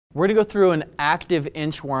We're going to go through an active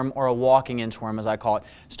inchworm, or a walking inchworm as I call it.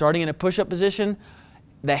 Starting in a push-up position,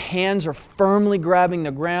 the hands are firmly grabbing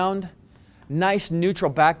the ground, nice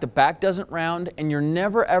neutral back, the back doesn't round, and you're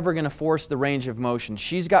never ever going to force the range of motion.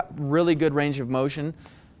 She's got really good range of motion.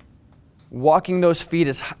 Walking those feet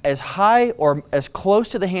as high or as close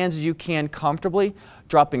to the hands as you can comfortably,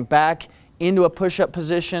 dropping back into a push-up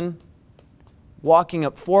position, walking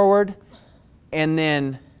up forward, and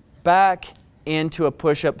then back into a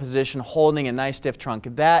push-up position, holding a nice stiff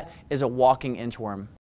trunk. That is a walking inchworm.